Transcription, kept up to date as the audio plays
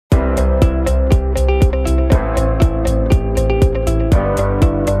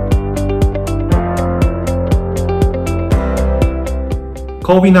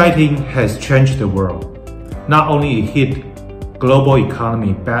COVID-19 has changed the world. Not only it hit global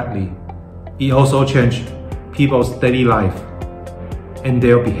economy badly, it also changed people's daily life and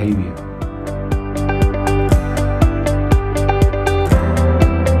their behavior.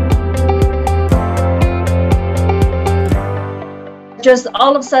 Just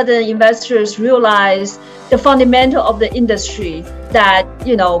all of a sudden, investors realize the fundamental of the industry that,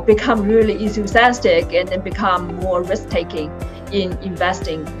 become really enthusiastic and then become more risk-taking in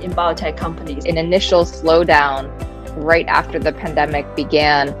investing in biotech companies. An initial slowdown right after the pandemic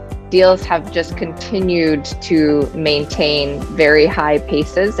began, deals have just continued to maintain very high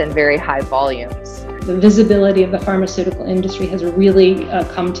paces and very high volumes. The visibility of the pharmaceutical industry has really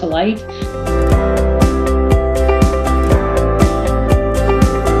come to light.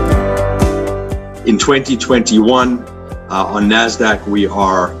 In 2021, on NASDAQ, we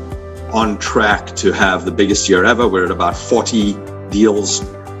are on track to have the biggest year ever. We're at about 40 deals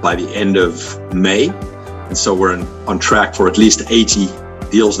by the end of May. And so we're on track for at least 80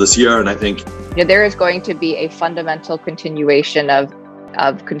 deals this year. And I think there is going to be a fundamental continuation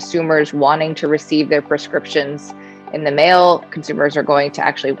of consumers wanting to receive their prescriptions in the mail. Consumers are going to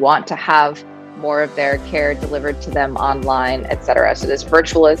actually want to have more of their care delivered to them online, et cetera. So this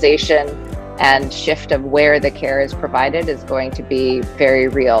virtualization and shift of where the care is provided is going to be very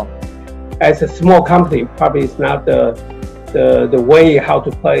real. As a small company, probably it's not the way how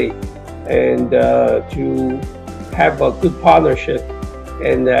to play, and to have a good partnership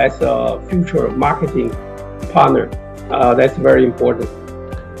and as a future marketing partner, that's very important.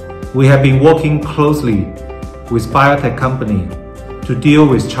 We have been working closely with biotech companies to deal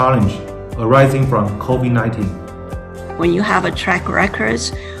with challenge arising from COVID-19. When you have a track record,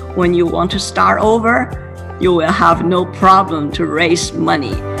 when you want to start over, you will have no problem to raise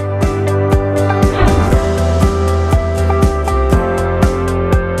money.